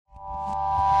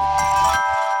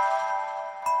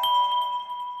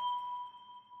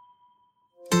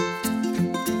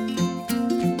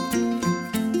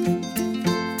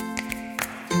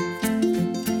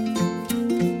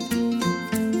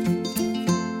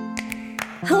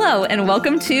Hello, and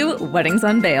welcome to Weddings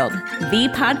Unveiled, the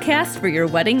podcast for your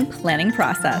wedding planning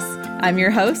process. I'm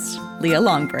your host, Leah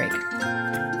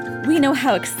Longbreak. We know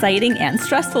how exciting and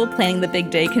stressful planning the big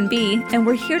day can be, and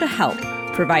we're here to help,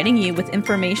 providing you with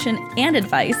information and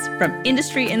advice from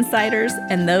industry insiders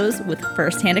and those with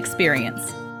firsthand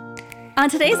experience. On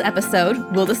today's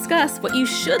episode, we'll discuss what you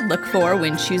should look for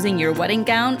when choosing your wedding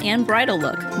gown and bridal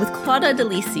look with Claudia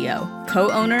D'Alicio,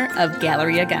 co-owner of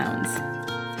Galleria Gowns.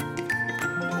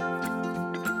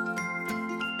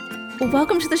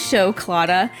 Welcome to the show,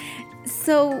 Claudia.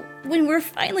 So when we're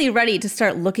finally ready to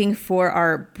start looking for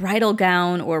our bridal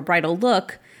gown or bridal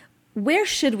look, where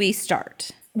should we start?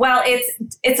 Well,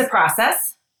 it's a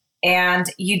process, and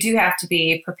you do have to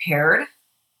be prepared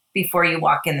before you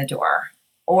walk in the door,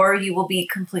 or you will be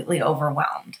completely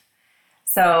overwhelmed.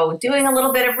 So doing a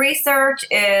little bit of research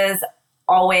is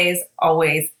always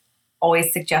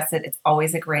suggested. It's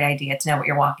always a great idea to know what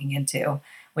you're walking into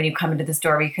when you come into the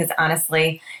store, because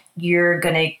honestly, you're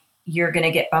gonna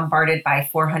get bombarded by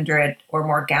 400 or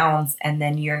more gowns, and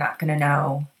then you're not gonna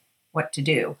know what to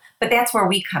do. But that's where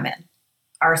we come in.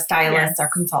 Our stylists, our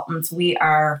consultants, we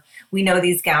know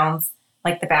these gowns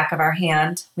like the back of our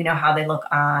hand. We know how they look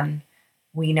on.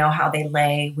 We know how they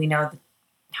lay. We know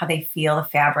how they feel, the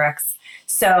fabrics.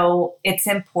 So it's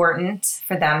important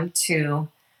for them to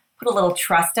put a little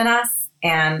trust in us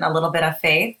and a little bit of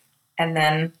faith, and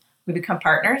then we become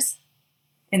partners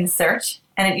in the search,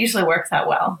 and it usually works out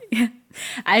well. Yeah.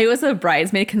 I was a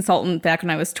bridesmaid consultant back when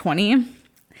I was 20,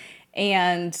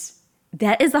 and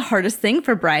that is the hardest thing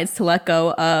for brides to let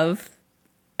go of.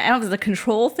 I don't know if it's a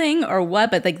control thing or what,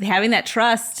 but like having that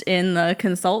trust in the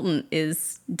consultant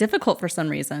is difficult for some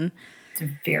reason.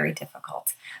 It's very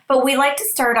difficult. But I like to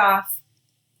start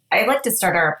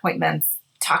our appointments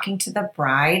talking to the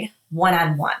bride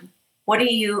one-on-one. What do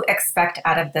you expect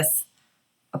out of this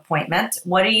appointment?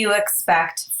 What do you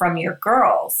expect from your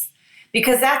girls?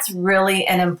 Because that's really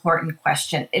an important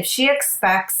question. If she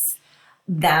expects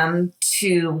them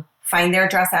to find their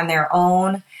dress on their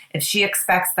own, if she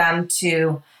expects them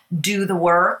to do the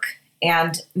work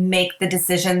and make the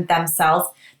decision themselves,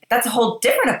 that's a whole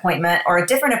different appointment or a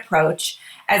different approach,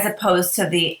 as opposed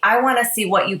to I want to see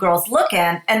what you girls look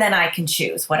in, and then I can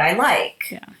choose what I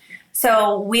like. Yeah.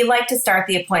 So we like to start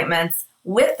the appointments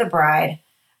with the bride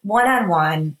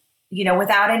one-on-one,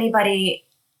 without anybody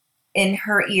in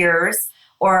her ears,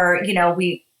 or,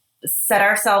 we set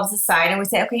ourselves aside and we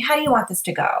say, okay, how do you want this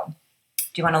to go?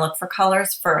 Do you want to look for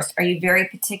colors first? Are you very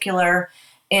particular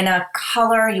in a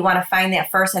color? You want to find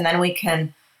that first, and then we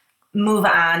can move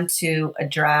on to a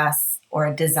dress or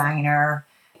a designer.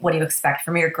 What do you expect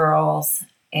from your girls?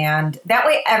 And that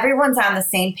way everyone's on the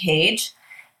same page,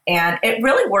 and it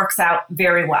really works out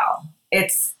very well.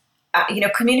 It's,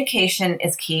 communication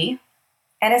is key.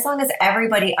 And as long as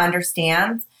everybody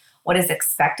understands what is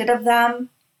expected of them,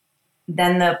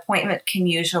 then the appointment can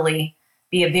usually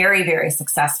be a very, very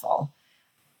successful.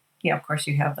 Of course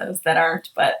you have those that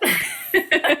aren't, but.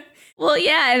 Well,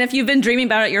 yeah. And if you've been dreaming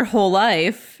about it your whole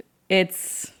life,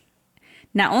 it's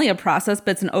not only a process,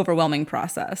 but it's an overwhelming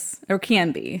process, or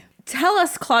can be. Tell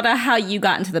us, Claudia, how you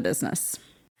got into the business.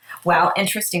 Well,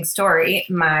 interesting story.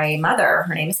 My mother,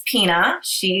 her name is Pina,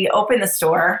 she opened the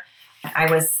store.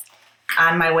 I was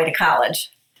on my way to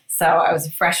college. So I was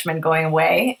a freshman going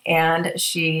away, and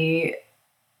she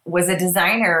was a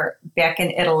designer back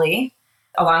in Italy,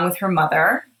 along with her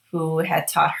mother, who had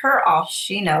taught her all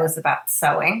she knows about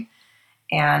sewing.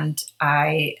 And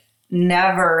I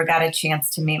never got a chance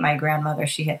to meet my grandmother.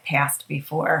 She had passed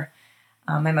before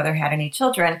my mother had any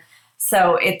children.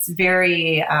 So it's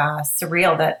very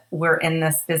surreal that we're in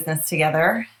this business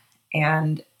together.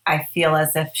 And I feel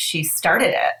as if she started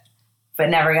it, but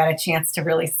never got a chance to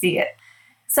really see it.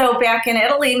 So back in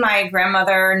Italy, my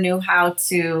grandmother knew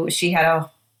she had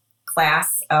a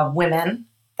class of women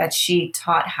that she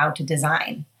taught how to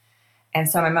design. And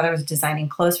so my mother was designing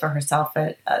clothes for herself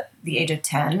at the age of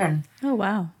 10. And oh,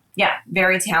 wow. Yeah,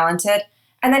 very talented.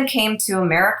 And then came to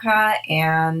America,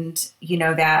 and,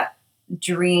 that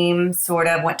dream sort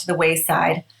of went to the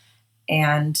wayside.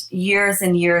 And years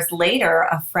later,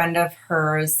 a friend of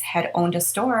hers had owned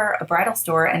a bridal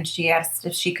store, and she asked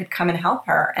if she could come and help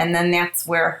her. And then that's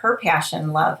where her passion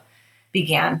and love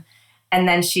began. And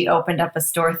then she opened up a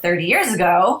store 30 years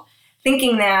ago,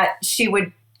 thinking that she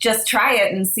would just try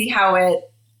it and see how it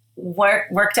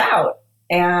worked out.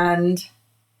 And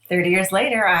 30 years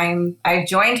later, I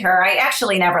joined her. I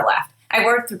actually never left. I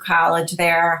worked through college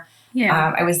there.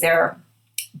 Yeah. I was there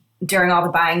during all the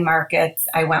buying markets.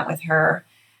 I went with her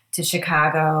to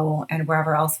Chicago and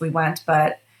wherever else we went.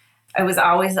 But it was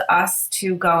always us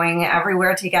two going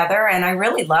everywhere together, and I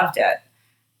really loved it.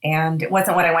 And it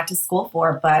wasn't what I went to school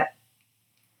for, but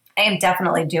I am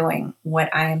definitely doing what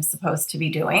I am supposed to be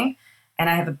doing. And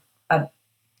I have a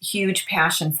huge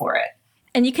passion for it.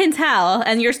 And you can tell,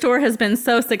 and your store has been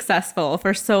so successful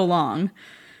for so long.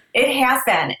 It has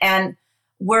been. And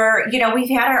we've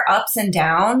had our ups and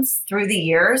downs through the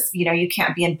years. You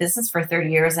can't be in business for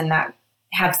 30 years and not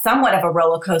have somewhat of a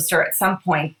roller coaster at some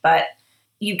point, but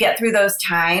you get through those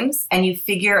times and you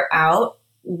figure out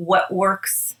what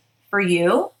works for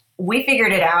you. We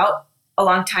figured it out a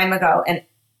long time ago, and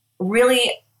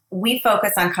really we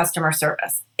focus on customer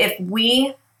service. If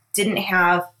we didn't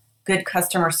have good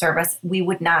customer service, we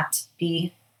would not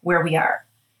be where we are.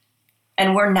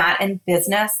 And we're not in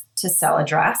business to sell a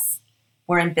dress.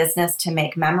 We're in business to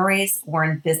make memories. We're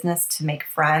in business to make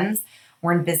friends.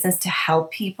 We're in business to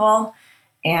help people.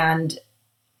 And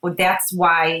that's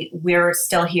why we're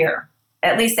still here.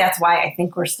 At least that's why I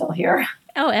think we're still here.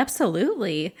 Oh,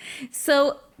 absolutely.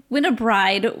 So when a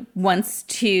bride wants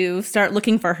to start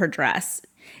looking for her dress,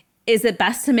 is it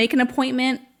best to make an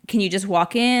appointment? Can you just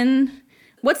walk in?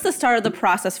 What's the start of the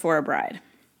process for a bride?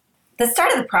 The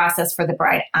start of the process for the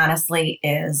bride, honestly,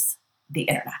 is the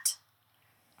internet.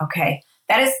 Okay.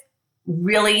 That is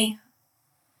really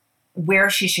where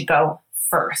she should go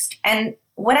first. And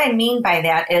what I mean by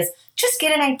that is just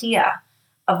get an idea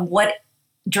of what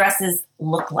dresses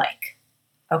look like.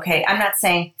 Okay. I'm not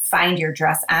saying find your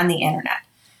dress on the internet.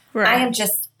 Right. I am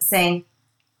just saying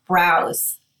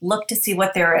browse, look to see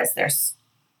what there is. There's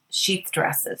sheath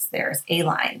dresses, there's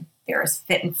A-line, there's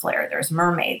fit and flare, there's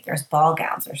mermaid, there's ball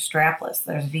gowns, there's strapless,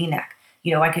 there's V-neck.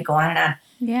 I could go on and on.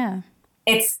 Yeah.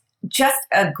 It's just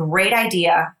a great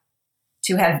idea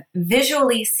to have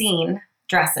visually seen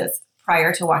dresses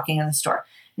prior to walking in the store.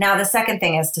 Now, the second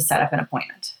thing is to set up an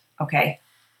appointment. Okay.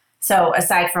 So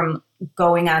aside from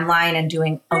going online and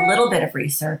doing a little bit of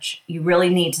research, you really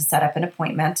need to set up an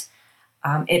appointment.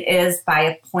 It is by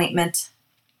appointment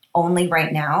only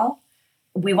right now.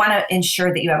 We want to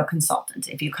ensure that you have a consultant.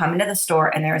 If you come into the store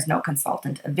and there is no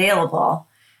consultant available,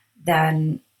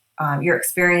 then your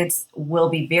experience will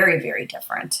be very, very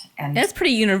different. And that's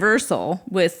pretty universal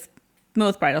with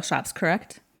most bridal shops,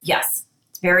 correct? Yes,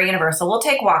 it's very universal. We'll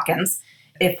take walk-ins.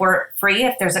 If we're free,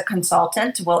 if there's a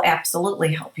consultant, we'll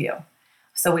absolutely help you.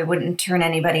 So we wouldn't turn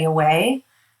anybody away.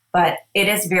 But it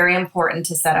is very important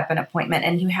to set up an appointment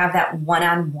and you have that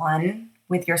one-on-one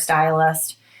with your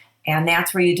stylist. And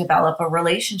that's where you develop a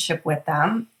relationship with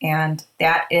them. And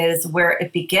that is where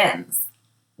it begins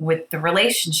with the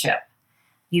relationship.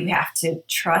 You have to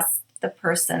trust the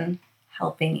person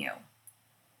helping you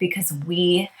because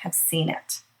we have seen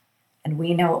it and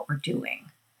we know what we're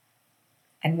doing.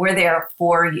 And we're there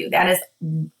for you. That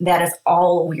is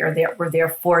all we are there. We're there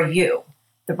for you,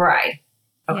 the bride.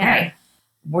 Okay.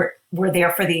 Yeah. We're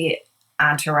there for the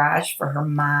entourage, for her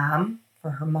mom, for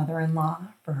her mother-in-law,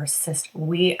 for her sister.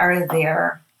 We are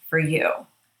there for you.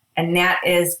 And that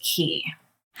is key.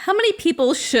 How many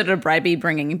people should a bride be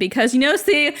bringing? Because,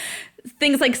 say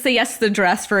things like Say Yes to the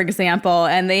Dress, for example,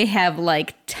 and they have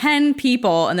like 10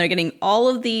 people and they're getting all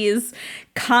of these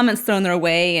comments thrown their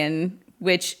way, and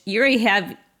which you already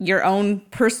have your own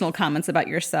personal comments about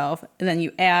yourself, and then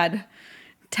you add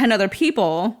 10 other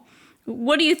people.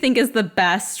 What do you think is the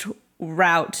best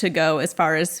route to go as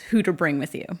far as who to bring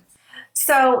with you?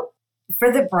 So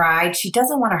for the bride, she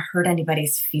doesn't want to hurt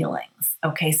anybody's feelings.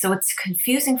 Okay, so it's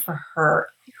confusing for her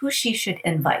who she should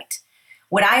invite.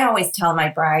 What I always tell my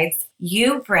brides,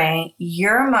 you bring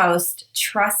your most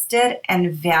trusted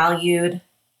and valued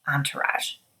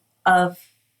entourage of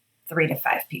 3 to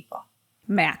 5 people.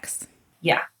 Max.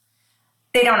 Yeah.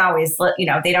 They don't always listen.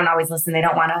 They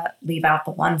don't want to leave out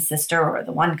the one sister or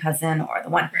the one cousin or the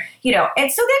one,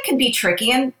 and so that can be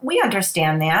tricky. And we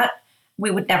understand that. We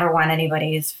would never want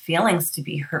anybody's feelings to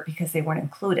be hurt because they weren't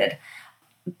included.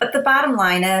 But the bottom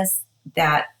line is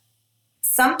that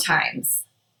sometimes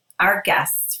our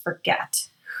guests forget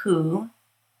who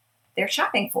they're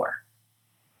shopping for.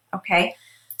 Okay.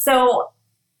 So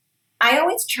I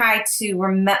always try to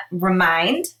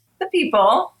remind the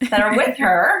people that are with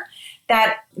her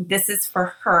that this is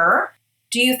for her.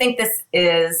 Do you think this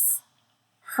is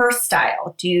her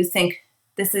style? Do you think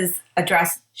this is a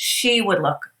dress she would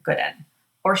look good in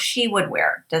or she would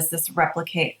wear? Does this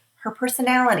replicate her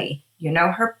personality?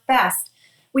 Her best.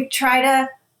 We try to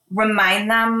remind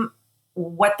them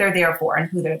what they're there for and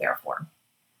who they're there for.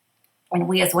 And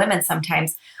we as women,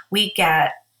 sometimes we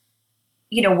get,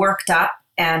 worked up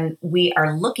and we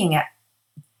are looking at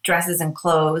dresses and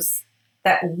clothes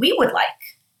that we would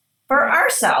like for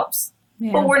ourselves,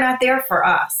 but we're not there for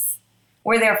us.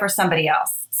 We're there for somebody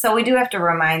else. So we do have to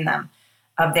remind them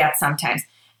of that sometimes.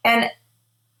 And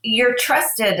your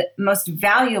trusted, most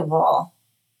valuable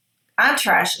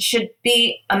entourage should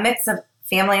be a mix of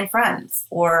family and friends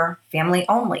or family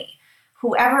only,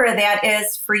 whoever that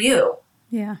is for you.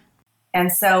 Yeah.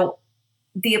 And so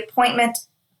the appointment,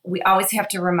 we always have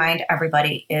to remind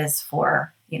everybody, is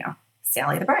for,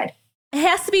 Sally the bride. It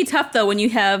has to be tough, though, when you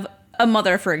have a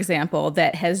mother, for example,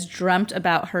 that has dreamt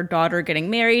about her daughter getting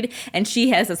married, and she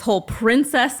has this whole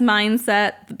princess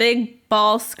mindset, the big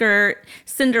ball skirt,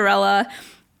 Cinderella,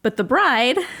 but the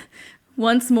bride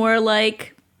wants more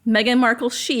like Meghan Markle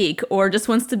chic, or just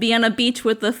wants to be on a beach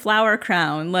with a flower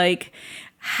crown. Like,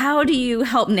 how do you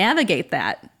help navigate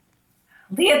that?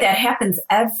 Leah, that happens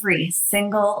every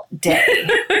single day.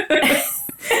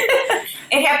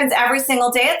 It happens every single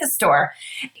day at the store.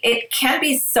 It can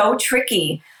be so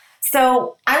tricky.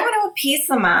 So I want to appease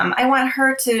the mom. I want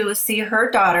her to see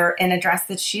her daughter in a dress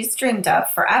that she's dreamed of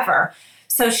forever.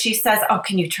 So she says, oh,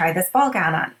 can you try this ball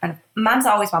gown on? And moms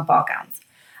always want ball gowns.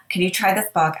 Can you try this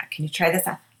ball gown? Can you try this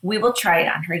on? We will try it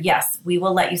on her. Yes, we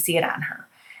will let you see it on her.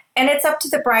 And it's up to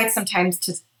the bride sometimes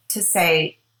to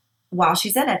say, while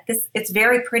she's in it, it's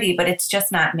very pretty, but it's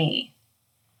just not me.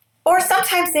 Or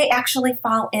sometimes they actually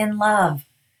fall in love.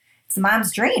 It's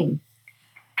mom's dream.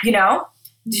 She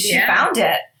found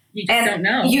it. You just don't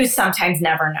know. You sometimes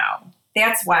never know.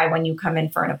 That's why when you come in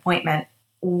for an appointment,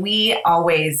 we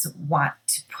always want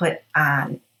to put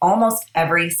on almost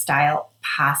every style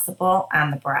possible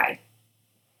on the bride.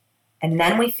 And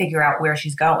then we figure out where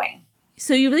she's going.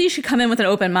 So you really should come in with an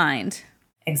open mind.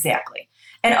 Exactly.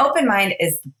 An open mind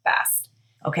is the best.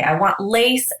 Okay, I want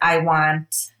lace, I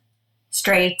want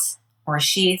straight or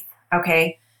sheath,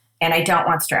 okay, and I don't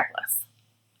want strapless.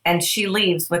 And she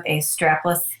leaves with a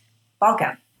strapless ball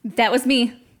gown. That was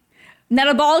me. Not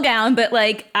a ball gown, but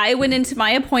like I went into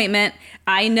my appointment.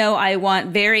 I know I want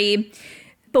very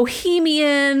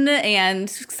bohemian and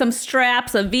some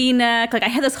straps, a V-neck. Like I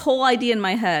had this whole idea in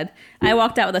my head. I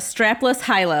walked out with a strapless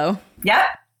high-low. Yep.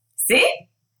 See?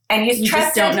 And you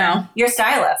just don't know your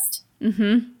stylist.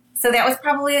 Mm-hmm. So that was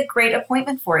probably a great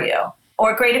appointment for you,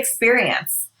 or a great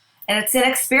experience. And it's an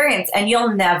experience, and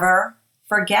you'll never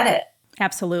forget it.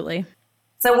 Absolutely.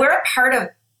 So we're a part of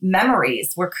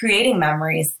memories. We're creating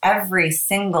memories every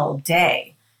single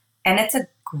day. And it's a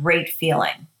great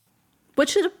feeling. What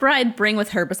should a bride bring with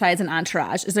her besides an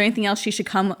entourage? Is there anything else she should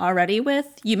come already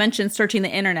with? You mentioned searching the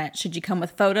internet. Should you come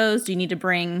with photos? Do you need to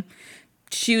bring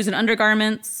shoes and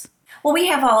undergarments? Well, we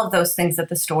have all of those things at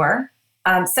the store.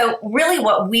 So really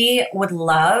what we would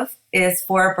love is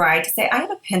for a bride to say, I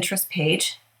have a Pinterest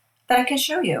page that I can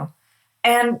show you.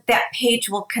 And that page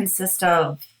will consist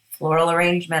of floral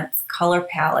arrangements, color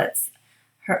palettes,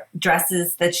 her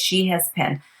dresses that she has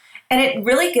pinned. And it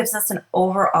really gives us an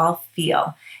overall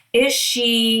feel. Is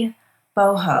she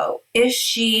boho? Is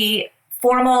she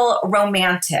formal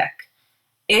romantic?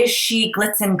 Is she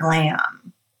glitz and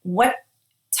glam? What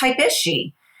type is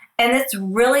she? And it's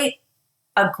really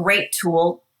a great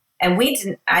tool. And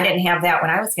I didn't have that when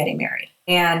I was getting married.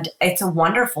 And it's a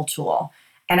wonderful tool.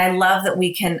 And I love that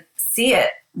we can see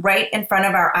it right in front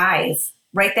of our eyes.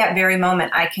 Right that very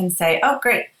moment, I can say, oh,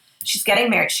 great. She's getting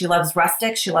married. She loves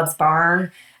rustic. She loves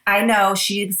barn. I know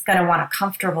she's going to want a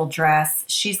comfortable dress.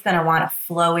 She's going to want a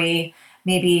flowy,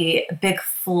 maybe big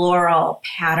floral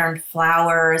patterned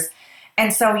flowers.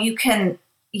 And so you can,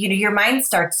 your mind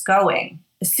starts going.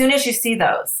 As soon as you see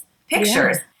those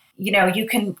pictures, you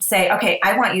can say, okay,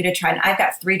 I want you to try. I've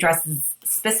got 3 dresses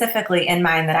specifically in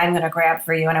mind that I'm going to grab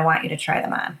for you, and I want you to try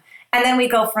them on. And then we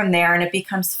go from there, and it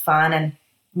becomes fun, and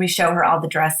we show her all the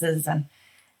dresses, and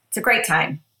it's a great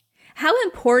time. How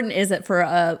important is it for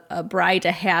a bride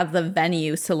to have the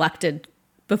venue selected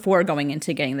before going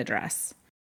into getting the dress?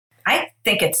 I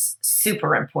think it's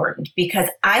super important because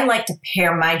I like to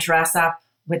pair my dress up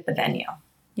with the venue.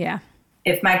 Yeah.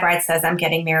 If my bride says I'm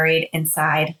getting married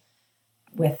inside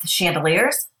with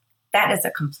chandeliers, that is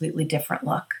a completely different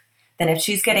look than if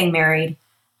she's getting married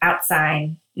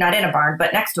outside, not in a barn,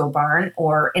 but next to a barn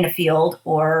or in a field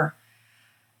or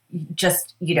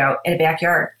just, in a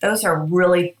backyard. Those are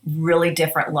really, really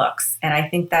different looks. And I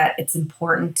think that it's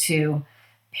important to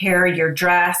pair your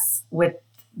dress with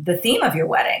the theme of your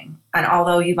wedding. And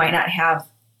although you might not have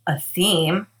a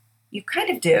theme, you kind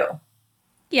of do.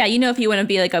 Yeah, if you want to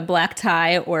be like a black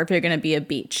tie or if you're going to be a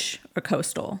beach or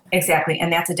coastal. Exactly.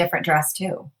 And that's a different dress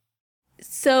too.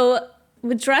 So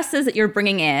with dresses that you're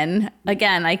bringing in,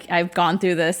 again, I've gone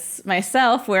through this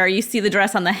myself where you see the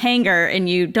dress on the hanger and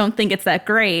you don't think it's that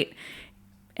great.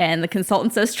 And the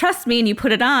consultant says, trust me, and you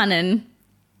put it on and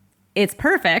it's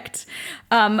perfect.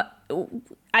 I'm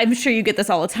sure you get this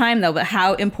all the time though, but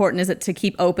how important is it to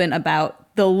keep open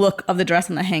about the look of the dress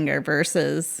on the hanger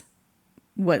versus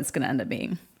what it's going to end up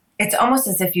being. It's almost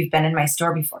as if you've been in my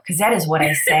store before, because that is what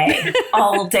I say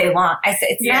all day long. I say,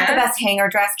 it's not the best hanger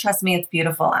dress. Trust me, it's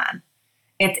beautiful on.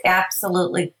 It's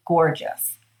absolutely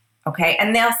gorgeous. Okay.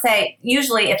 And they'll say,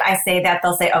 usually if I say that,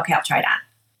 they'll say, okay, I'll try it on.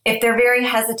 If they're very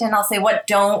hesitant, I'll say, what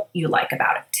don't you like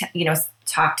about it?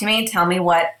 Talk to me. Tell me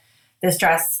what this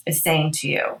dress is saying to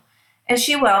you. And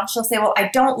she'll say, well, I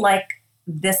don't like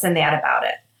this and that about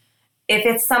it. If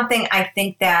it's something I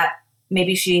think that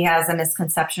maybe she has a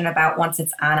misconception about once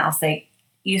it's on, I'll say,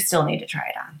 you still need to try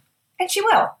it on. And she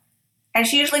will. And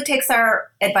she usually takes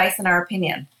our advice and our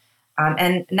opinion.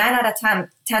 And 9 out of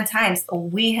 10 times,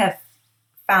 we have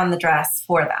found the dress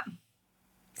for them.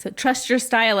 So trust your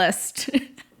stylist.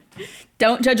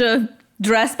 Don't judge a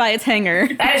dress by its hanger.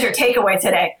 That is your takeaway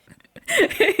today.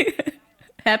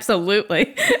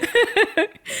 Absolutely.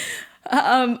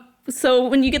 So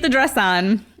when you get the dress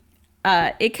on,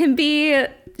 it can be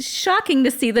shocking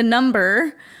to see the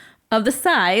number of the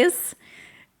size.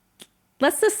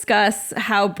 Let's discuss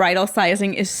how bridal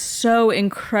sizing is so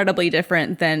incredibly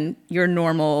different than your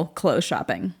normal clothes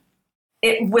shopping.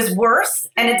 It was worse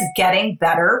and it's getting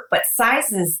better, but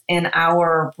sizes in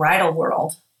our bridal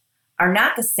world are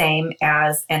not the same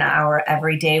as in our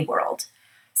everyday world.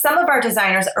 Some of our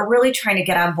designers are really trying to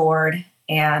get on board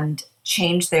and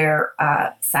change their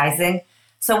sizing.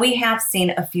 So we have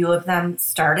seen a few of them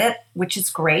start it, which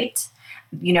is great.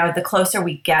 The closer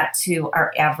we get to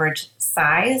our average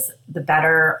size, the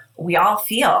better we all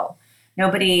feel.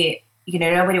 Nobody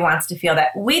wants to feel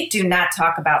that. We do not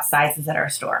talk about sizes at our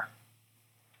store.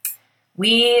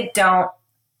 We don't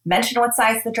mention what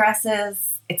size the dress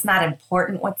is. It's not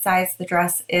important what size the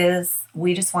dress is.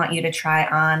 We just want you to try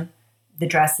on the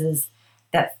dresses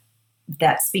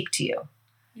that speak to you.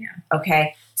 Yeah.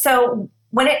 Okay. So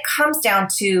when it comes down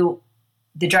to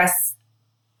the dress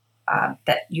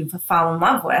that you've fallen in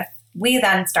love with, we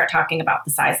then start talking about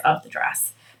the size of the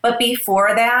dress. But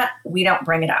before that, we don't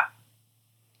bring it up.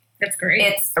 That's great.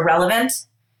 It's irrelevant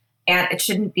and it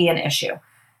shouldn't be an issue.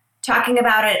 Talking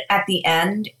about it at the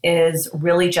end is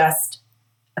really just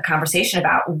a conversation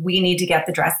about, we need to get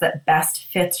the dress that best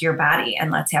fits your body,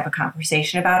 and let's have a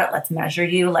conversation about it. Let's measure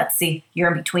you. Let's see, you're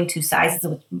in between two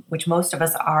sizes, which most of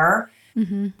us are.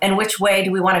 Mm-hmm. And which way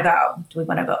do we want to go? Do we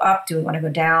want to go up? Do we want to go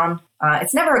down?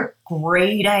 It's never a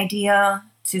great idea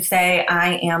to say,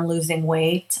 I am losing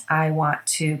weight. I want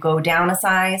to go down a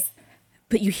size.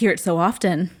 But you hear it so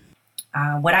often.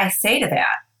 What I say to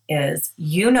that is,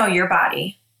 you know your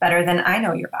body better than I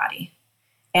know your body.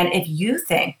 And if you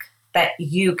think that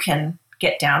you can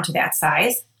get down to that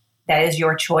size, that is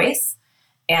your choice.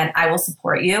 And I will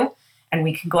support you. And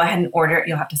we can go ahead and order it.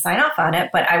 You'll have to sign off on it,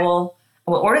 but I will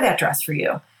order that dress for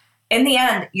you. In the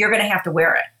end, you're going to have to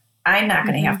wear it. I'm not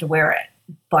going to have to wear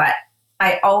it. But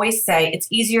I always say it's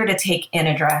easier to take in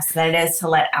a dress than it is to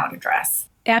let out a dress.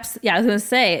 Yeah, I was going to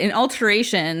say, in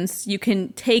alterations, you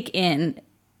can take in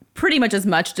pretty much as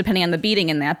much depending on the beading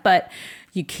in that, but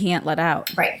you can't let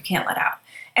out. Right, you can't let out.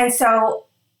 And so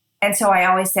I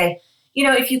always say,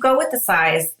 if you go with the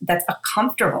size that's a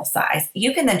comfortable size,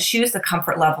 you can then choose the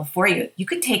comfort level for you. You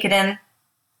can take it in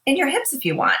your hips if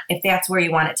you want, if that's where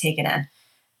you want it taken in,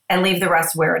 and leave the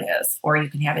rest where it is. Or you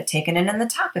can have it taken in the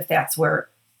top if that's where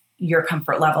your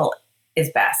comfort level is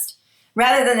best.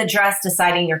 Rather than the dress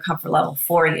deciding your comfort level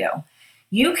for you,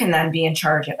 you can then be in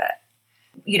charge of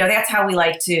it. That's how we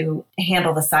like to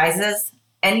handle the sizes.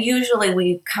 And usually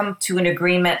we come to an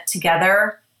agreement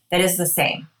together that is the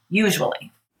same,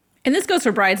 usually. And this goes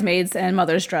for bridesmaids and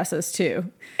mother's dresses too.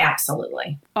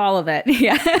 Absolutely. All of it.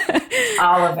 Yeah.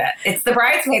 All of it. It's the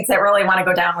bridesmaids that really want to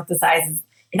go down with the sizes.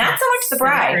 Not so much the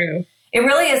bride. True. It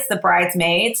really is the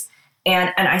bridesmaids.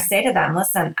 And I say to them,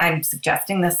 listen, I'm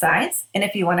suggesting this size. And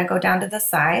if you want to go down to this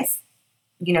size,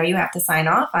 you have to sign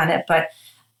off on it. But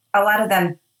a lot of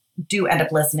them do end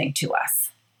up listening to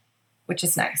us, which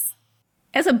is nice.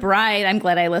 As a bride, I'm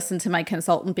glad I listened to my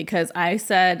consultant, because I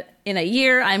said, in a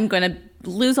year, I'm going to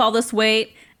lose all this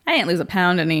weight. I didn't lose a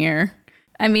pound in a year.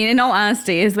 I mean, in all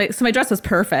honesty, so my dress was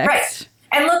perfect. Right.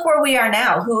 And look where we are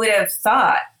now. Who would have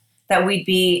thought that we'd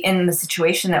be in the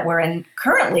situation that we're in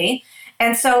currently?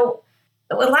 And so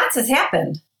lots has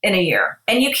happened in a year,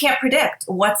 and you can't predict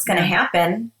what's going to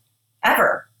happen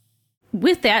ever.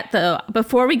 With that, though,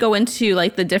 before we go into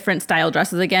the different style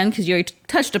dresses again, because you already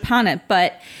touched upon it,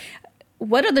 but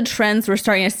what are the trends we're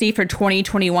starting to see for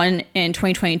 2021 and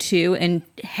 2022? And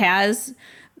has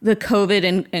the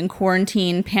COVID and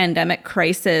quarantine pandemic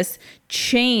crisis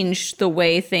changed the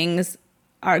way things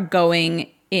are going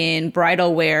in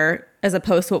bridal wear as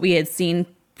opposed to what we had seen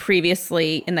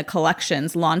previously in the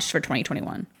collections launched for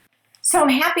 2021? So I'm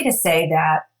happy to say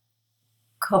that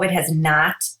COVID has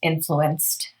not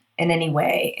influenced in any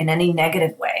way, in any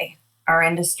negative way, our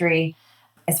industry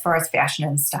as far as fashion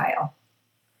and style.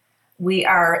 We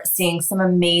are seeing some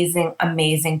amazing,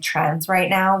 amazing trends right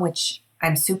now, which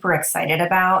I'm super excited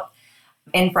about.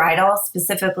 In bridal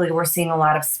specifically, we're seeing a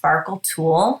lot of sparkle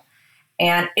tulle,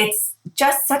 and it's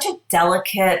just such a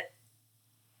delicate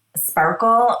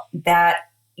sparkle that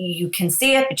you can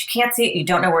see it, but you can't see it. You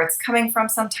don't know where it's coming from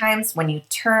sometimes. When you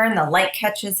turn, the light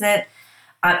catches it.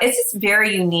 It's just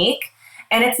very unique,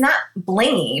 and it's not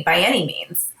blingy by any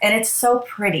means, and it's so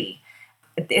pretty.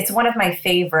 It's one of my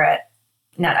favorite,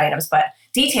 not items, but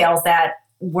details that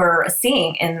we're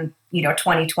seeing in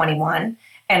 2021,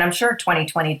 and I'm sure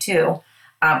 2022.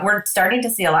 We're starting to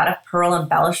see a lot of pearl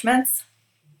embellishments,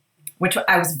 which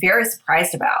I was very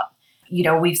surprised about.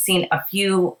 We've seen a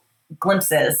few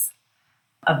glimpses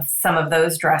of some of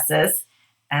those dresses,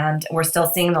 and we're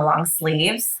still seeing the long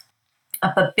sleeves.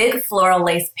 But big floral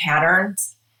lace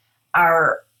patterns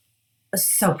are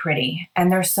so pretty,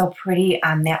 and they're so pretty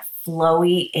on that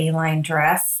flowy A-line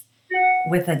dress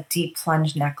with a deep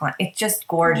plunge neckline. It's just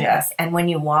gorgeous. And when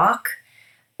you walk,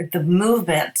 the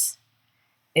movement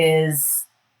is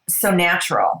so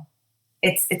natural.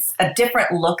 It's a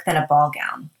different look than a ball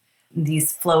gown,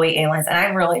 these flowy A-lines, and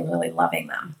I'm really, really loving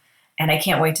them. And I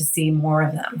can't wait to see more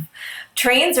of them.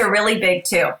 Trains are really big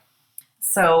too.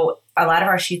 So a lot of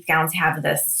our sheath gowns have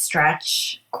this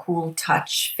stretch, cool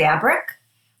touch fabric.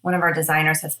 One of our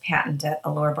designers has patented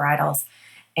Allure Bridals.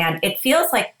 And it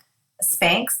feels like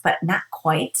Spanx, but not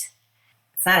quite.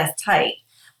 It's not as tight.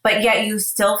 But yet you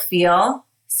still feel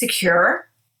secure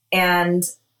and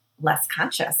less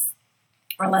conscious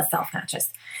or less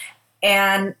self-conscious.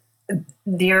 And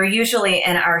they're usually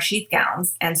in our sheath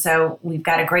gowns. And so we've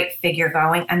got a great figure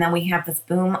going. And then we have this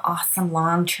boom, awesome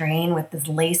long train with this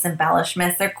lace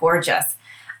embellishments. They're gorgeous.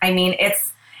 I mean,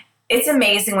 it's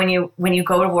amazing when you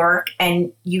go to work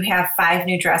and you have 5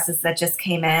 new dresses that just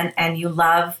came in and you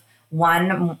love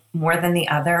one more than the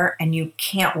other and you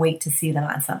can't wait to see them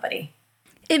on somebody.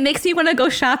 It makes me want to go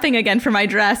shopping again for my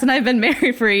dress, and I've been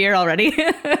married for a year already.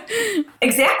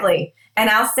 Exactly. And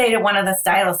I'll say to one of the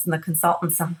stylists and the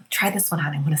consultants, try this one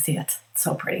on. I want to see it. It's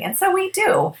so pretty. And so we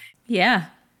do. Yeah.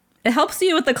 It helps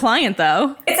you with the client,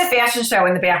 though. It's a fashion show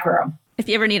in the back room. If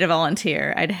you ever need a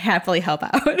volunteer, I'd happily help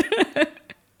out.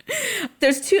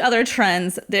 There's 2 other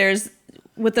trends. There's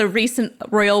with the recent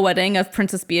royal wedding of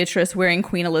Princess Beatrice wearing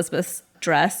Queen Elizabeth's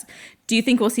dress. Do you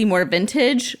think we'll see more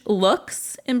vintage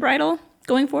looks in bridal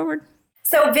going forward?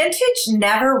 So vintage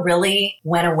never really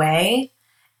went away.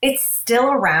 It's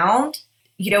still around.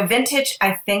 Vintage,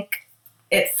 I think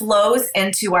it flows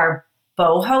into our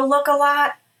boho look a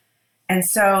lot. And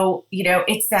so,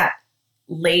 it's that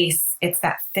lace, it's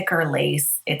that thicker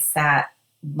lace, it's that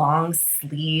long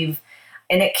sleeve,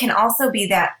 and it can also be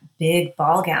that big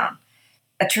ball gown.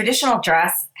 A traditional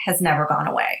dress has never gone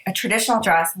away. A traditional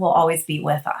dress will always be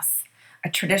with us. A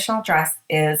traditional dress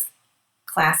is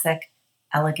classic,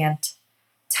 elegant,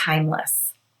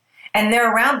 timeless. And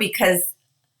they're around because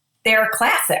they're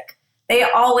classic. They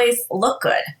always look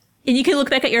good. And you can look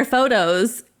back at your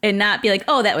photos and not be like,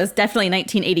 oh, that was definitely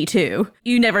 1982.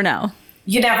 You never know.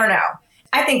 You never know.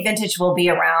 I think vintage will be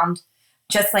around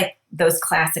just like those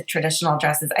classic traditional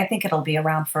dresses. I think it'll be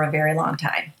around for a very long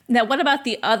time. Now, what about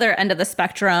the other end of the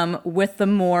spectrum with the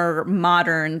more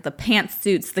modern, the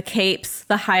pantsuits, the capes,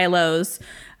 the high-lows?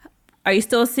 Are you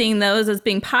still seeing those as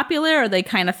being popular, or are they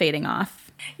kind of fading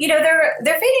off? They're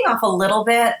fading off a little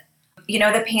bit.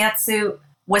 The pantsuit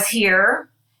was here,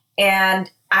 and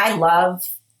I love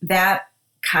that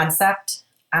concept.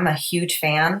 I'm a huge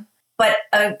fan. But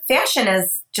fashion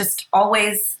is just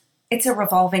always, it's a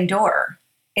revolving door.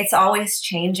 It's always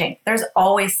changing. There's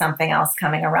always something else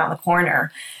coming around the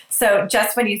corner. So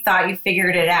just when you thought you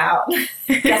figured it out,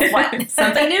 guess what?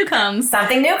 Something new comes.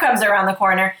 Something new comes around the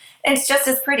corner, and it's just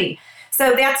as pretty.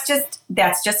 So that's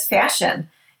just fashion,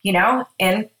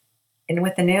 in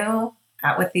with the new,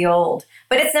 out with the old.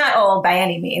 But it's not old by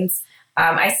any means.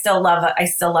 I still love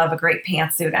a great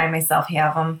pantsuit. I myself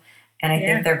have them, and I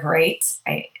think they're great.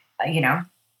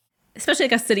 Especially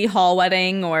like a city hall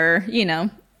wedding or,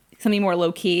 something more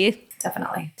low key.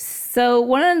 Definitely. So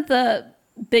one of the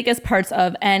biggest parts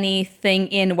of anything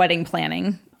in wedding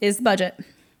planning is budget.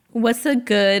 What's a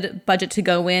good budget to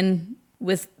go in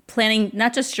with planning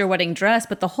not just your wedding dress,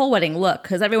 but the whole wedding look?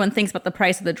 Because everyone thinks about the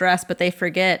price of the dress, but they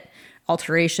forget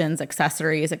alterations,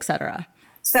 accessories, etc.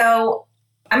 So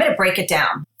I'm going to break it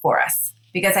down for us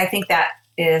because I think that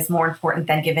is more important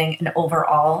than giving an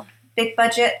overall big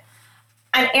budget.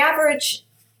 An average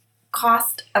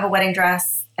cost of a wedding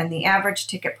dress and the average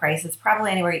ticket price is probably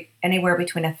anywhere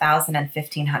between $1,000 and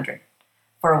 $1,500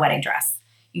 for a wedding dress.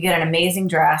 You get an amazing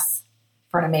dress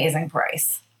for an amazing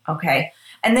price, okay?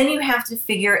 And then you have to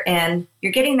figure in,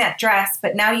 you're getting that dress,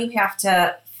 but now you have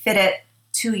to fit it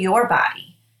to your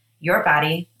body. Your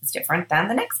body is different than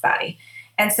the next body.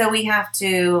 And so we have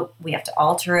to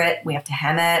alter it, we have to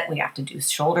hem it, we have to do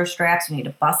shoulder straps, we need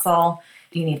a bustle,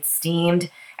 you need it steamed.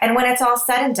 And when it's all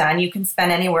said and done, you can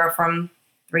spend anywhere from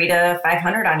 $300 to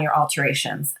 $500 on your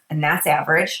alterations, and that's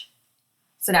average.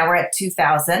 So now we're at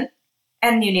 $2,000,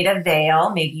 and you need a veil,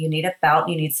 maybe you need a belt,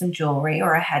 you need some jewelry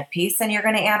or a headpiece, and you're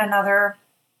going to add another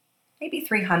maybe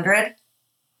 $300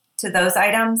 to those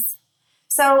items.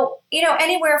 So,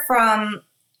 anywhere from,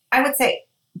 I would say,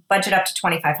 budget up to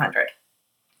 $2,500.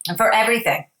 And for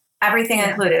everything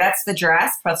included. That's the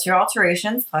dress, plus your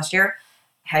alterations, plus your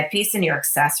headpiece and your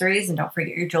accessories, and don't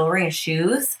forget your jewelry and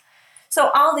shoes.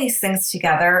 So all these things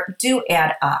together do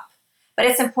add up. But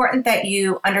it's important that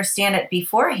you understand it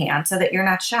beforehand so that you're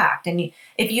not shocked. And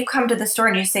if you come to the store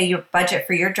and you say your budget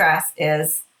for your dress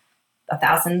is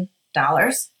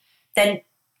 $1,000, then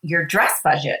your dress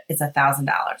budget is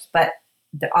 $1,000. But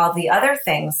all the other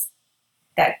things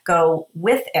that go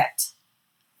with it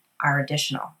are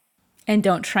additional. And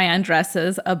don't try on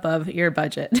dresses above your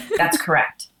budget. That's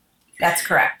correct.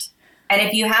 And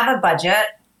if you have a budget,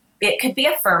 it could be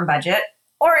a firm budget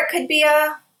or it could be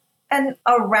a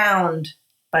round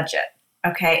budget.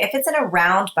 Okay. If it's in a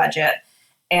round budget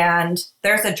and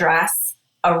there's a dress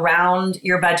around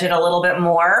your budget a little bit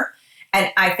more,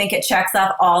 and I think it checks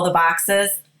off all the boxes,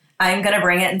 I'm going to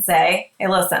bring it and say, hey,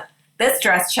 listen, this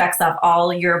dress checks off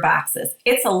all your boxes.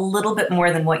 It's a little bit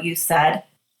more than what you said.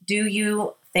 Do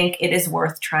you think it is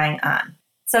worth trying on?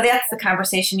 So that's the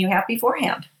conversation you have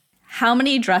beforehand. How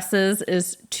many dresses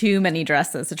is too many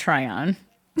dresses to try on?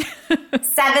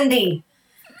 70.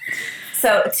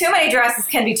 So too many dresses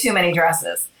can be too many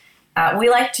dresses. We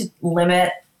like to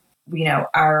limit,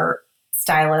 our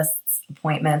stylists'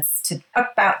 appointments to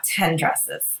about 10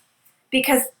 dresses.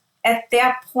 Because at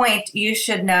that point, you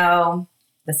should know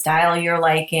the style you're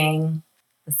liking,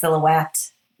 the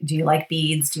silhouette. Do you like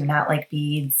beads? Do you not like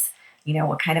beads?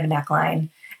 What kind of a neckline?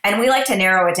 And we like to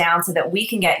narrow it down so that we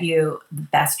can get you the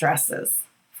best dresses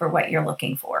for what you're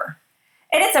looking for.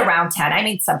 And it's around 10. I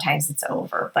mean, sometimes it's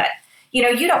over, but you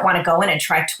don't want to go in and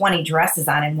try 20 dresses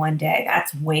on in one day.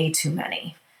 That's way too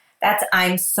many.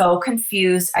 I'm so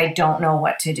confused. I don't know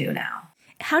what to do now.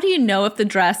 How do you know if the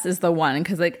dress is the one?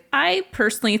 Because I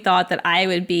personally thought that I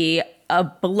would be a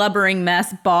blubbering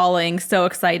mess, bawling, so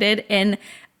excited. And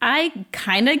I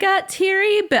kind of got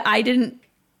teary, but I didn't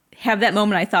have that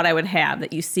moment I thought I would have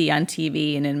that you see on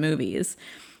TV and in movies.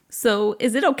 So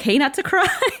is it okay not to cry?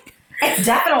 It's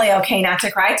definitely okay not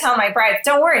to cry. I tell my brides,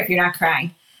 don't worry if you're not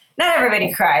crying. Not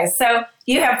everybody cries. So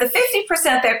you have the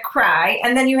 50% that cry,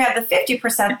 and then you have the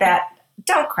 50% that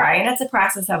don't cry, and it's a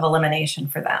process of elimination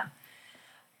for them.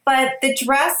 But the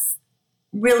dress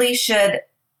really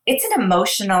it's an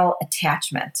emotional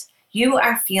attachment. You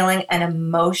are feeling an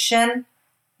emotion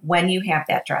when you have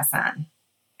that dress on,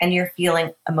 and you're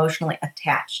feeling emotionally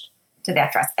attached to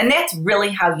that dress. And that's really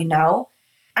how you know.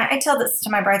 I tell this to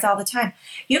my brides all the time.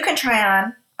 You can try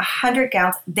on 100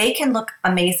 gowns. They can look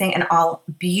amazing and all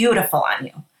beautiful on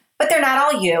you, but they're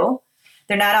not all you.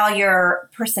 They're not all your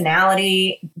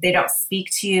personality. They don't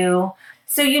speak to you.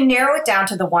 So you narrow it down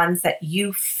to the ones that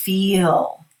you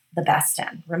feel the best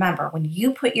in. Remember, when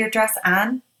you put your dress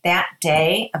on that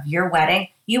day of your wedding,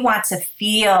 you want to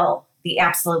feel the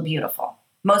absolute beautiful,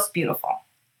 most beautiful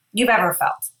you've ever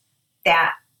felt.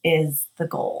 That is the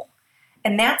goal.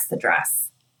 And that's the dress.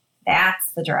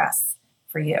 That's the dress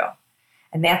for you.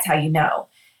 And that's how you know.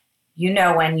 You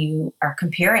know when you are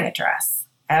comparing a dress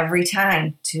every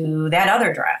time to that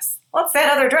other dress. Well, it's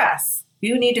that other dress.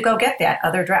 You need to go get that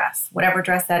other dress, whatever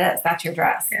dress that is. That's your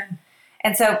dress. Yeah.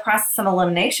 And so process of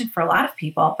elimination for a lot of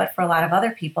people, but for a lot of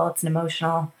other people, it's an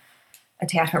emotional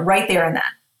attachment right there and then.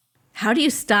 How do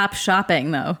you stop shopping,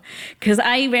 though? Because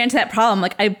I ran into that problem.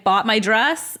 I bought my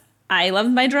dress. I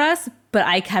loved my dress, but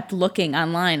I kept looking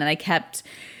online and I kept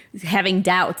having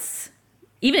doubts.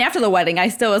 Even after the wedding, I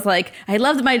still was like, I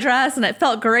loved my dress and it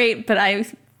felt great, but I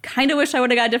kind of wish I would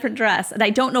have got a different dress. And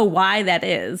I don't know why that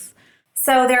is.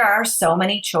 So there are so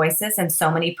many choices and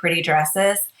so many pretty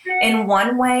dresses. In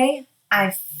one way,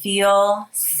 I feel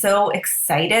so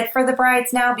excited for the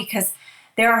brides now because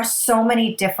there are so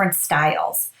many different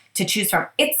styles to choose from.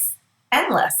 It's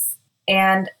endless.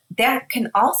 And that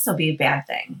can also be a bad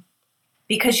thing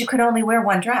because you could only wear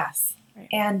one dress. Right.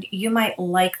 And you might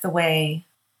like the way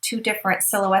two different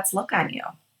silhouettes look on you.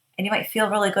 And you might feel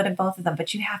really good in both of them,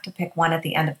 but you have to pick one at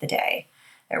the end of the day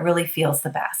that really feels the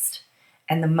best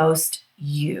and the most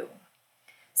you.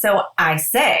 So I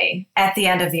say at the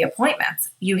end of the appointment,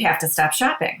 you have to stop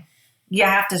shopping. You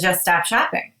have to just stop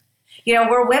shopping.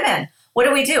 We're women. What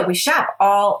do? We shop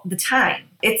all the time.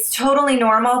 It's totally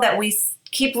normal that we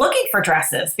keep looking for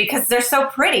dresses because they're so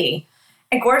pretty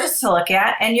and gorgeous to look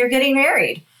at, and you're getting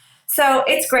married. So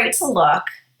it's great to look.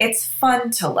 It's fun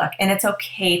to look, and it's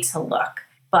okay to look,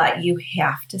 but you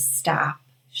have to stop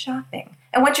shopping.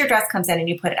 And once your dress comes in and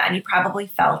you put it on, you probably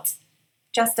felt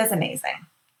just as amazing.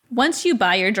 Once you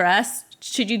buy your dress,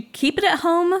 should you keep it at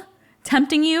home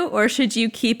tempting you, or should you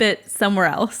keep it somewhere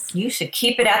else? You should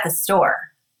keep it at the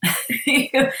store.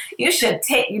 You should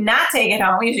not take it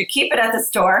home. You should keep it at the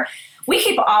store. We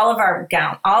keep all of our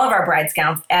brides'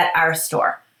 gowns at our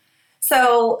store.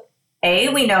 So,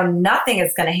 we know nothing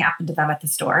is going to happen to them at the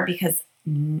store because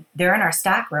they're in our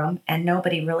stock room and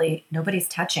nobody's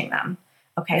touching them.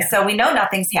 Okay, yeah. So we know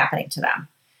nothing's happening to them.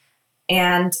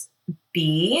 And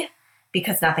B,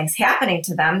 because nothing's happening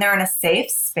to them, they're in a safe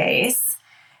space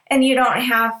and you don't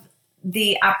have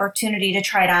the opportunity to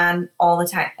try it on all the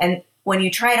time. And when you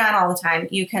try it on all the time,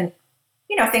 you can,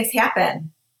 things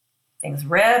happen. Things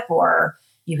rip, or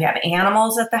you have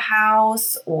animals at the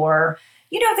house, or,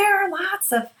 there are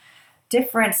lots of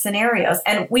different scenarios.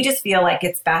 And we just feel like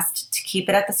it's best to keep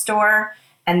it at the store.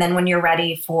 And then when you're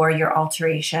ready for your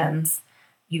alterations,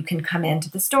 you can come into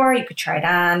the store, you could try it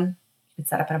on, you could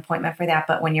set up an appointment for that.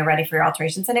 But when you're ready for your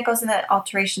alterations, then it goes in the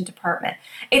alteration department.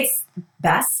 It's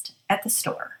best at the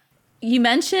store. You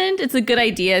mentioned it's a good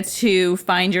idea to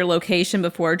find your location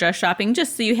before dress shopping,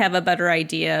 just so you have a better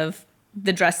idea of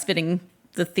the dress fitting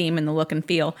the theme and the look and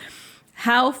feel.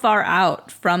 How far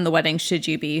out from the wedding should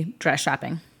you be dress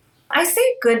shopping? I say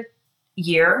a good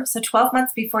year. So 12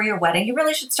 months before your wedding, you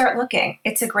really should start looking.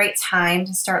 It's a great time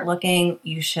to start looking.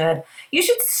 You should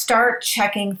start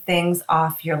checking things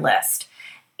off your list.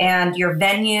 And your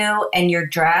venue and your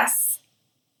dress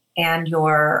and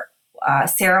your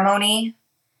ceremony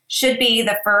should be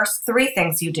the first 3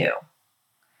 things you do.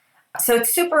 So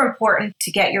it's super important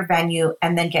to get your venue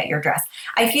and then get your dress.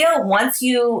 I feel once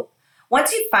you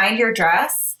find your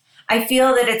dress, I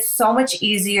feel that it's so much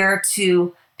easier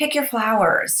to pick your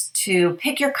flowers, to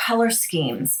pick your color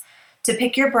schemes, to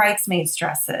pick your bridesmaids'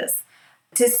 dresses,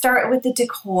 to start with the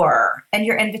decor and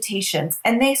your invitations.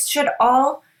 And they should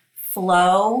all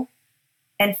flow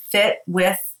and fit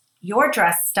with your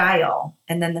dress style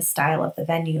and then the style of the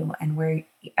venue and where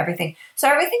everything. So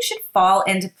everything should fall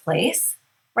into place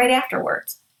right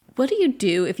afterwards. What do you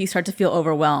do if you start to feel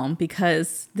overwhelmed?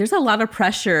 Because there's a lot of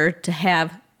pressure to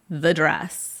have the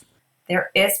dress. There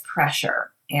is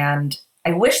pressure, and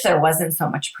I wish there wasn't so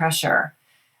much pressure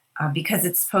because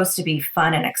it's supposed to be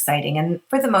fun and exciting, and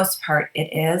for the most part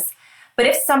it is. But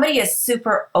if somebody is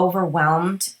super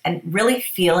overwhelmed and really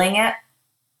feeling it,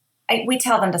 we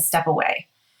tell them to step away.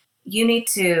 You need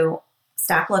to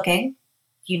stop looking.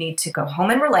 You need to go home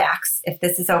and relax if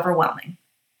this is overwhelming.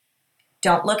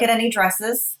 Don't look at any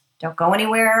dresses. Don't go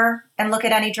anywhere and look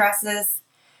at any dresses.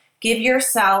 Give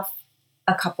yourself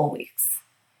a couple weeks.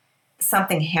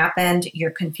 Something happened.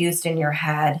 You're confused in your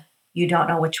head. You don't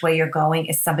know which way you're going.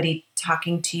 Is somebody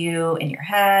talking to you in your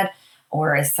head,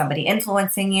 or is somebody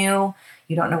influencing you?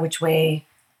 You don't know which way,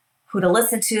 who to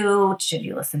listen to. Should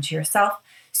you listen to yourself?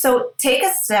 So take a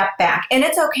step back, and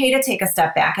it's okay to take a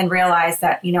step back and realize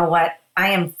that, you know what, I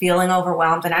am feeling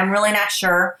overwhelmed and I'm really not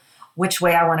sure which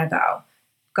way I want to go.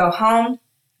 Go home.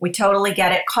 We totally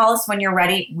get it. Call us when you're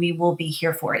ready. We will be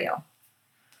here for you.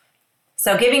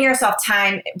 So giving yourself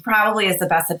time probably is the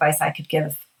best advice I could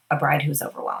give a bride who's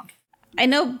overwhelmed. I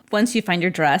know once you find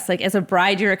your dress, like as a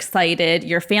bride, you're excited.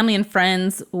 Your family and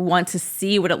friends want to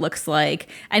see what it looks like.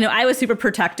 I know I was super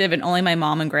protective, and only my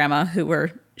mom and grandma, who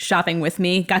were shopping with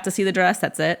me, got to see the dress.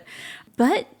 That's it.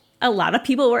 But a lot of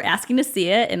people were asking to see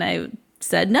it, and I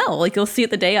said no, like you'll see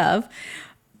it the day of.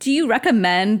 Do you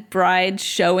recommend brides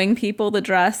showing people the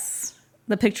dress,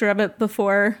 the picture of it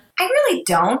before? I really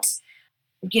don't.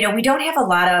 We don't have a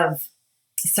lot of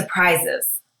surprises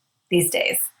these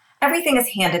days. Everything is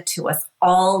handed to us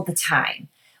all the time.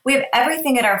 We have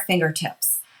everything at our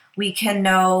fingertips. We can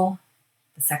know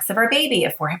the sex of our baby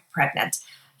if we're pregnant.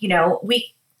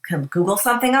 We can Google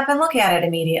something up and look at it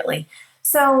immediately.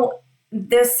 So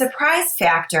the surprise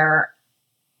factor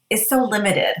is so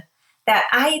limited that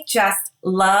I just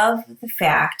love the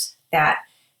fact that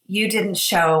you didn't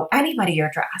show anybody your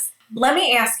dress. Let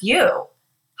me ask you,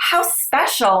 how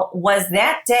special was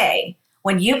that day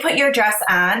when you put your dress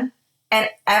on and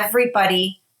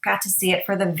everybody got to see it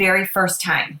for the very first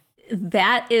time?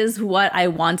 That is what I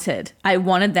wanted. I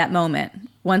wanted that moment.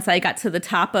 Once I got to the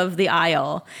top of the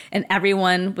aisle and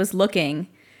everyone was looking,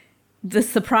 the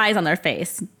surprise on their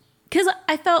face. Because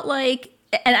I felt like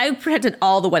And I protected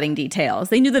all the wedding details.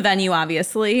 They knew the venue,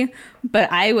 obviously,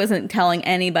 but I wasn't telling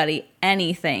anybody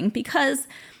anything because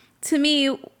to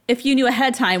me, if you knew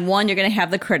ahead of time, one, you're going to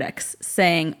have the critics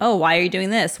saying, oh, why are you doing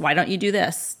this? Why don't you do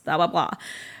this? Blah, blah, blah.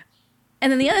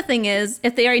 And then the other thing is,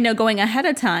 if they already know going ahead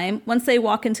of time, once they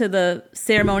walk into the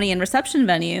ceremony and reception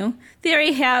venue, they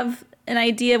already have an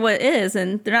idea of what it is,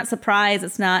 and they're not surprised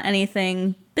it's not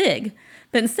anything big.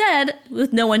 But instead,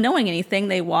 with no one knowing anything,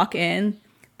 they walk in,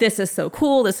 this is so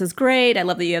cool, this is great, I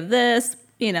love that you have this,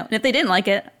 and if they didn't like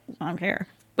it, I don't care.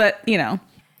 But,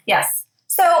 Yes.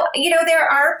 So, there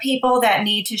are people that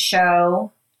need to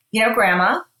show,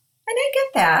 grandma, and I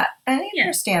get that, and I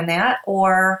understand that,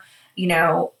 or,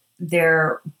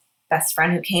 their best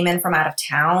friend who came in from out of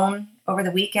town over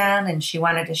the weekend and she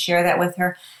wanted to share that with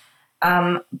her.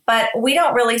 But we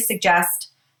don't really suggest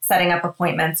setting up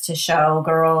appointments to show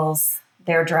girls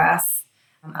their dress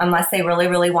unless they really,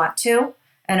 really want to.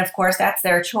 And of course, that's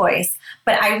their choice.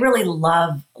 But I really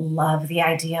love the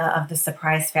idea of the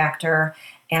surprise factor.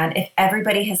 And if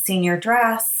everybody has seen your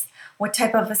dress, what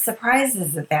type of a surprise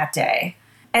is it that day?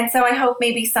 And so I hope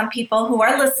maybe some people who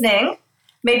are listening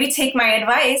maybe take my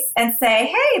advice and say,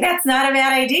 hey, that's not a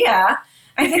bad idea.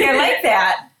 I think I like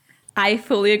that. I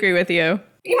fully agree with you.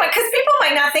 Because people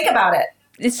might not think about it.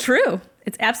 It's true.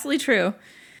 It's absolutely true.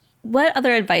 What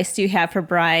other advice do you have for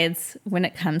brides when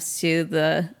it comes to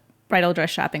the bridal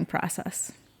dress shopping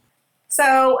process?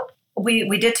 So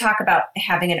we did talk about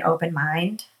having an open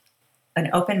mind.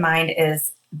 An open mind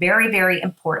is very, very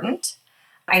important.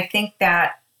 I think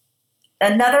that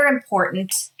another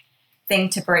important thing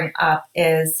to bring up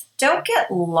is don't get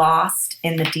lost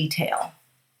in the detail.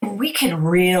 We can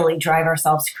really drive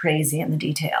ourselves crazy in the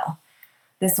detail.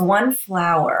 This one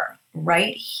flower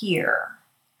right here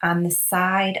on the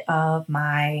side of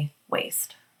my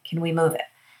waist, can we move it?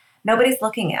 Nobody's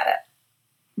looking at it.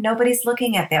 Nobody's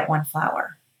looking at that one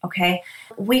flower, okay?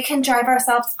 We can drive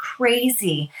ourselves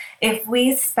crazy if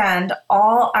we spend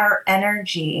all our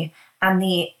energy on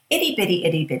the itty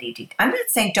bitty. I'm not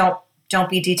saying don't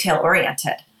be detail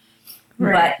oriented,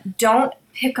 right. But don't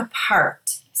pick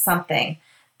apart something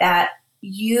that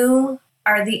you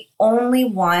are the only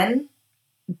one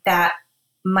that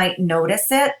might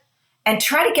notice it and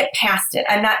try to get past it.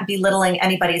 I'm not belittling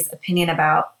anybody's opinion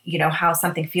about, how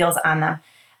something feels on them.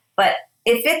 But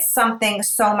if it's something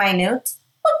so minute,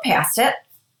 look past it.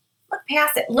 Look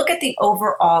past it. Look at the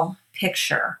overall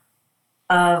picture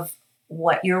of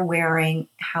what you're wearing,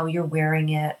 how you're wearing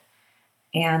it,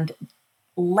 and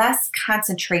less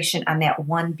concentration on that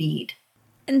one bead.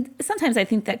 And sometimes I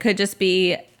think that could just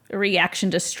be a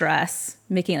reaction to stress,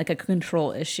 making like a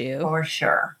control issue. For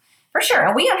sure.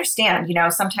 And we understand,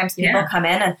 sometimes people come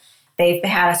in and they've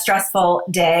had a stressful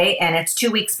day and it's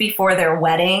 2 weeks before their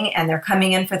wedding and they're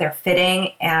coming in for their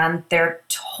fitting and they're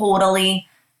totally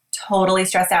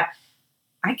stressed out.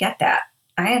 I get that.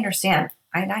 I understand.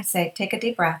 And I say, take a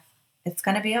deep breath. It's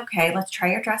going to be okay. Let's try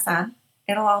your dress on.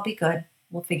 It'll all be good.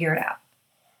 We'll figure it out.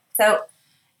 So,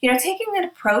 taking an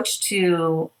approach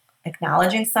to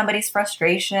acknowledging somebody's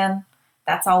frustration,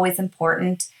 that's always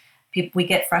important. We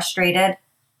get frustrated.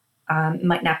 It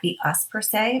might not be us per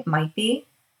se, might be,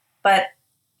 but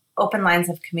open lines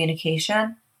of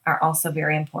communication are also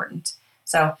very important.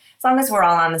 So as long as we're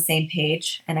all on the same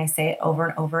page, and I say it over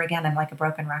and over again, I'm like a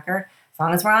broken record, as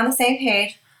long as we're on the same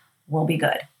page, we'll be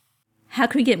good. How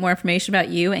can we get more information about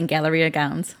you and Galleria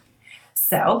Gowns?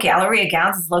 So Galleria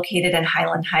Gowns is located in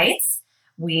Highland Heights.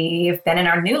 We've been in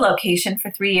our new location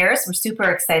for 3 years. We're super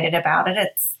excited about it.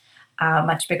 It's a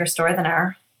much bigger store than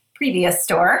our previous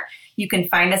store. You can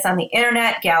find us on the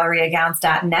internet,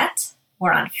 galleriagowns.net.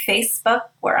 We're on Facebook.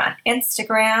 We're on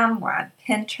Instagram. We're on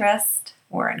Pinterest.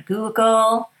 We're on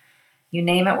Google. You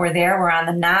name it, we're there. We're on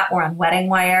The Knot. We're on Wedding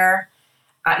Wire.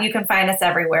 You can find us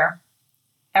everywhere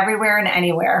and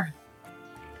anywhere.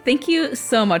 Thank you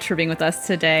so much for being with us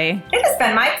today. It has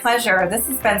been my pleasure. This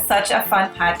has been such a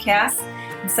fun podcast.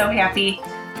 I'm so happy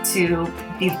to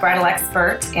be the bridal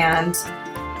expert and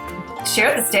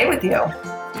share this day with you.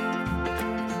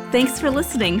 Thanks for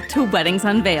listening to Weddings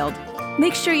Unveiled.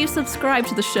 Make sure you subscribe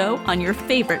to the show on your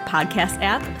favorite podcast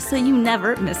app so you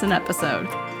never miss an episode.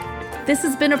 This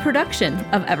has been a production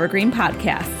of Evergreen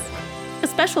Podcasts. A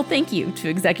special thank you to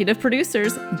executive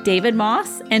producers David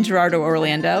Moss and Gerardo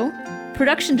Orlando,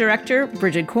 production director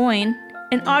Bridget Coyne,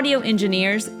 and audio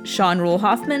engineers Sean Rule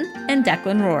Hoffman and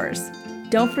Declan Roars.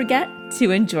 Don't forget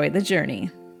to enjoy the journey.